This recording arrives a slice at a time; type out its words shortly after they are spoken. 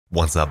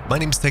What's up, my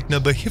name's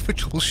Technobo here for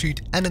Troubleshoot,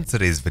 and in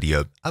today's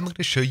video, I'm going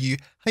to show you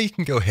how you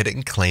can go ahead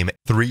and claim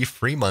 3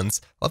 free months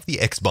of the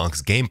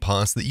Xbox Game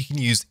Pass that you can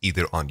use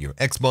either on your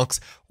Xbox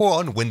or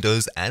on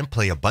Windows and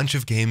play a bunch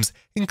of games,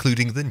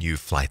 including the new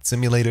Flight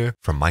Simulator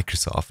from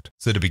Microsoft.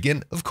 So to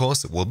begin, of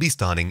course, we'll be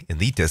starting in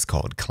the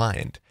Discord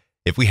client.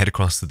 If we head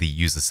across to the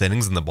user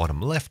settings in the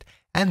bottom left,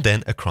 and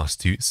then across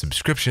to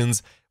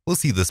subscriptions, we'll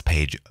see this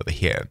page over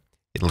here.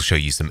 It'll show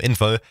you some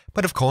info,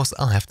 but of course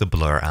I'll have to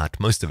blur out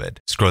most of it.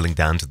 Scrolling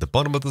down to the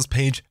bottom of this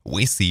page,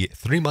 we see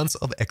 3 months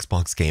of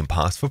Xbox Game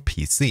Pass for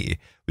PC.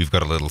 We've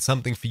got a little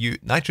something for you.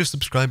 Nitro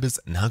subscribers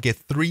now get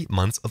 3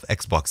 months of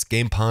Xbox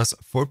Game Pass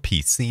for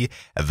PC,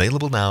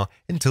 available now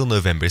until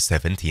November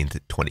 17th,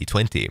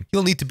 2020.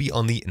 You'll need to be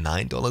on the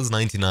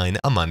 $9.99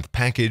 a month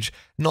package,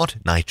 not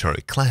Nitro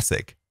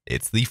Classic.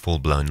 It's the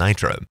full-blown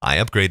Nitro. I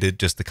upgraded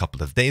just a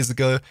couple of days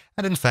ago,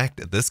 and in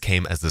fact, this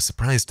came as a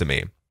surprise to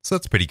me, so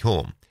it's pretty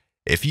cool.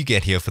 If you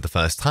get here for the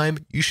first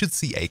time, you should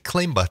see a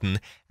claim button,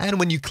 and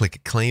when you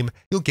click claim,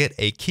 you'll get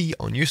a key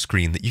on your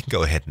screen that you can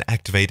go ahead and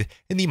activate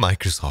in the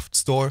Microsoft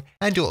Store,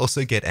 and you'll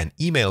also get an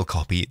email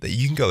copy that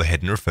you can go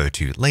ahead and refer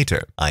to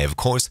later. I, of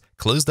course,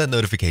 closed that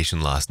notification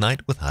last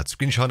night without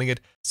screenshotting it,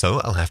 so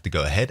I'll have to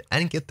go ahead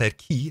and get that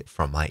key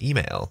from my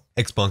email.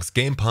 Xbox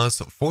Game Pass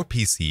for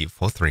PC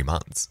for 3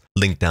 months.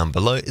 Link down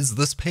below is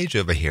this page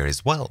over here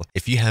as well.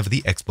 If you have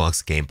the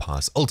Xbox Game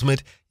Pass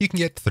Ultimate, you can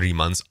get 3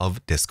 months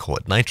of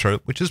Discord Nitro,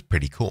 which is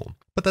pretty cool.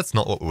 But that's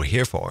not what we're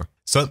here for.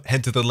 So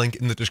head to the link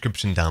in the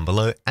description down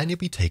below and you'll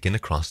be taken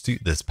across to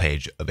this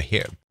page over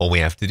here. All we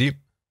have to do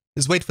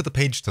is wait for the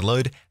page to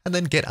load and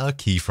then get our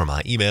key from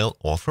our email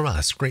or from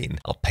our screen.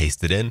 I'll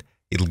paste it in.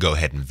 It'll go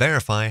ahead and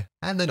verify,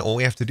 and then all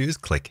we have to do is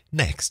click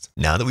Next.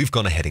 Now that we've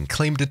gone ahead and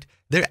claimed it,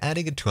 they're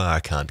adding it to our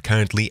account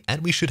currently,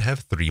 and we should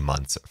have 3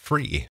 months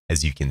free.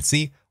 As you can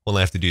see, all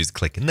I have to do is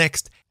click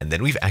Next, and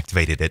then we've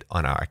activated it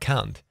on our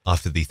account.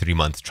 After the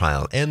 3-month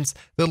trial ends,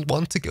 they'll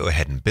want to go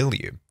ahead and bill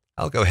you.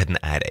 I'll go ahead and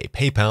add a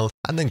PayPal,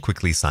 and then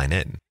quickly sign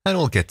in. And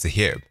we'll get to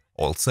here.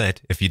 All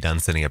set. If you're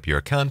done setting up your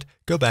account,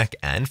 go back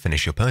and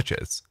finish your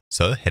purchase.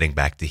 So heading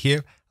back to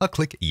here, I'll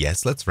click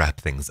yes, let's wrap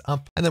things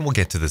up, and then we'll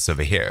get to this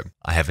over here.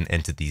 I haven't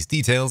entered these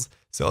details,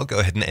 so I'll go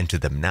ahead and enter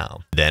them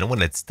now. Then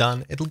when it's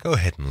done, it'll go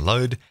ahead and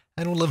load,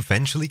 and we'll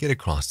eventually get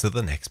across to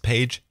the next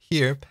page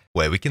here,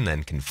 where we can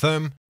then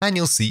confirm, and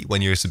you'll see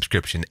when your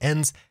subscription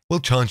ends, we'll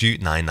charge you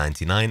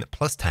 $9.99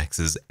 plus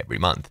taxes every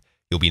month.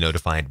 You'll be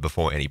notified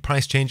before any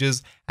price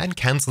changes and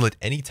cancel at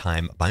any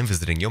time by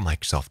visiting your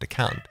Microsoft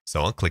account.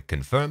 So I'll click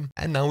confirm,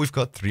 and now we've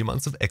got 3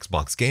 months of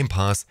Xbox Game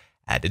Pass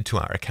added to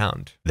our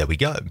account. There we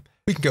go.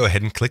 We can go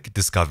ahead and click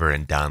discover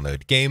and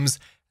download games,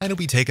 and it'll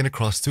be taken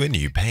across to a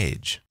new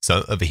page.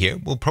 So over here,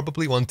 we'll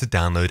probably want to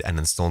download and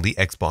install the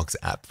Xbox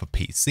app for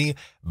PC,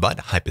 but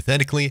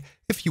hypothetically,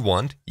 if you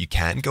want, you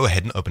can go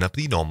ahead and open up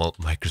the normal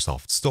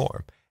Microsoft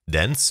Store.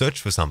 Then search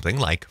for something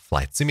like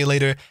Flight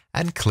Simulator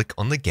and click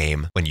on the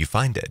game when you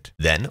find it.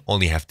 Then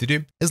all you have to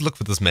do is look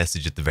for this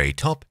message at the very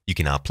top. You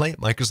can now play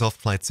Microsoft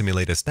Flight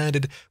Simulator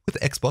Standard with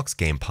Xbox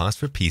Game Pass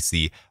for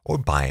PC or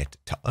buy it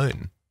to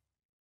own.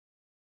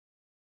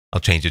 I'll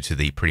change it to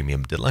the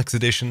Premium Deluxe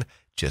Edition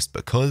just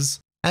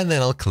because, and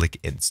then I'll click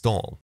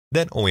Install.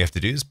 Then all we have to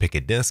do is pick a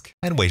disk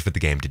and wait for the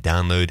game to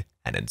download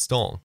and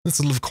install.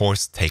 This will of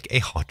course take a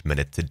hot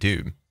minute to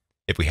do.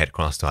 If we head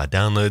across to our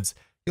downloads,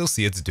 you'll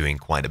see it's doing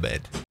quite a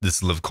bit.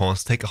 This will of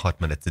course take a hot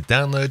minute to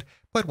download,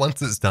 but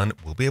once it's done,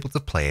 we'll be able to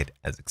play it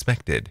as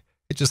expected.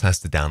 It just has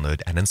to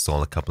download and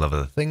install a couple of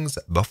other things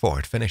before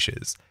it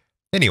finishes.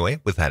 Anyway,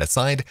 with that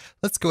aside,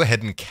 let's go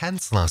ahead and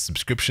cancel our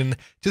subscription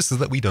just so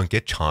that we don't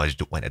get charged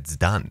when it's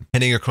done.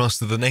 Heading across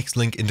to the next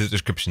link in the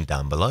description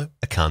down below,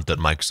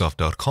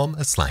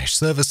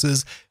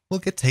 account.microsoft.com/services, we'll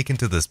get taken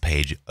to this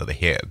page over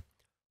here.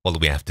 All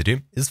we have to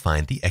do is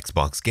find the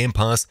Xbox Game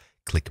Pass,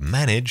 click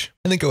Manage,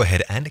 and then go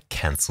ahead and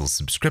cancel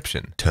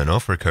subscription. Turn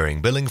off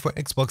recurring billing for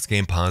Xbox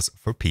Game Pass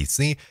for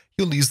PC.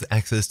 You'll lose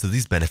access to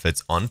these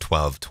benefits on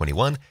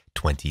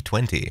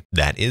 12/21/2020.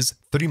 That is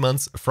 3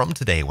 months from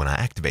today when I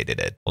activated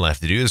it. All I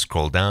have to do is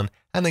scroll down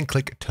and then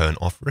click Turn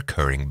off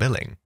recurring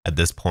billing. At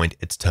this point,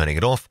 it's turning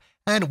it off,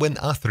 and when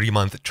our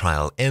 3-month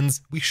trial ends,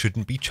 we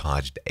shouldn't be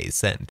charged a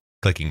cent.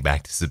 Clicking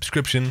back to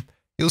subscription,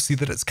 you'll see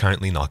that it's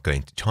currently not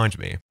going to charge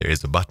me. There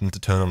is a button to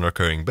turn on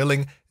recurring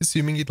billing,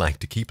 assuming you'd like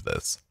to keep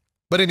this.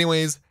 But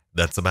anyways,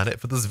 that's about it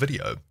for this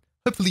video.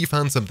 Hopefully you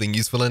found something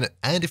useful in it,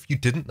 and if you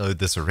didn't know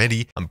this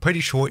already, I'm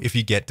pretty sure if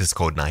you get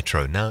Discord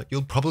Nitro now,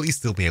 you'll probably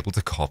still be able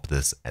to cop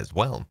this as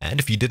well. And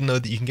if you didn't know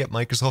that you can get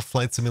Microsoft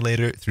Flight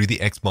Simulator through the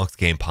Xbox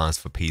Game Pass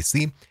for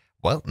PC,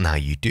 well, now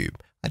you do.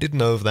 I didn't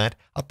know of that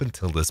up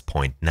until this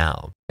point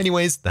now.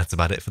 Anyways, that's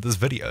about it for this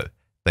video.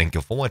 Thank you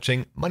for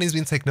watching. My name's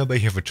been Technobo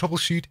here for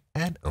Troubleshoot,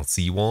 and I'll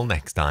see you all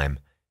next time.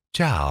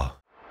 Ciao.